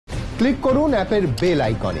Click করুন অ্যাপের bell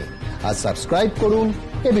আইকনে আর সাবস্ক্রাইব করুন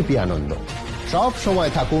এবিপি আনন্দ। সব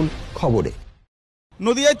সময় থাকুন খবরে।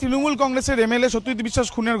 নদিয়ায় তৃণমূল কংগ্রেসের এমএলএ সত্যজিৎ বিশ্বাস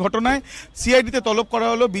খুনের ঘটনায় সিআইডিতে তলব করা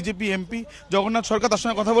হলো বিজেপি এমপি জগন্নাথ সরকার। তার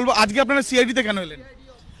সঙ্গে কথা বলবো। আজকে আপনারা সিআইডিতে কেন এলেন?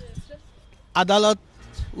 আদালত,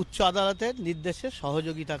 উচ্চ আদালতের নির্দেশে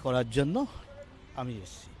সহযোগিতা করার জন্য আমি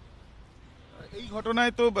এসেছি। এই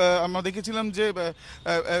ঘটনায় তো আমরা দেখেছিলাম যে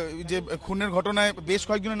খুনের ঘটনায় বেশ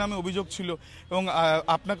কয়েকজনের নামে অভিযোগ ছিল এবং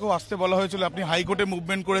আপনাকেও আসতে বলা হয়েছিল। আপনি হাইকোর্টে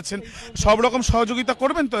মুভমেন্ট করেছেন, সব রকম সহযোগিতা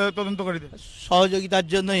করবেন তদন্তকারীদের? সহযোগিতার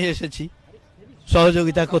জন্যই এসেছি,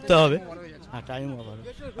 সহযোগিতা করতে হবে।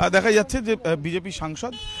 দেখা যাচ্ছে যে বিজেপি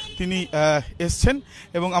সাংসদ তিনি এসছেন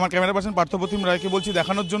এবং আমার ক্যামেরা পার্সন পার্থপ্রতিম রায়কে বলছি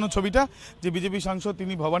দেখানোর জন্য ছবিটা, যে বিজেপি সাংসদ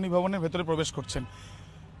তিনি ভবানী ভবনের ভেতরে প্রবেশ করছেন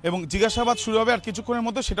এবং জিজ্ঞাসাবাদ শুরু হবে আর কিছুক্ষণের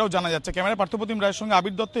মধ্যে, সেটাও জানা যাচ্ছে। ক্যামেরা পার্থপ্রতিম রায়ের সঙ্গে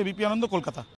আবির দত্ত, এবিপি আনন্দ, কলকাতা।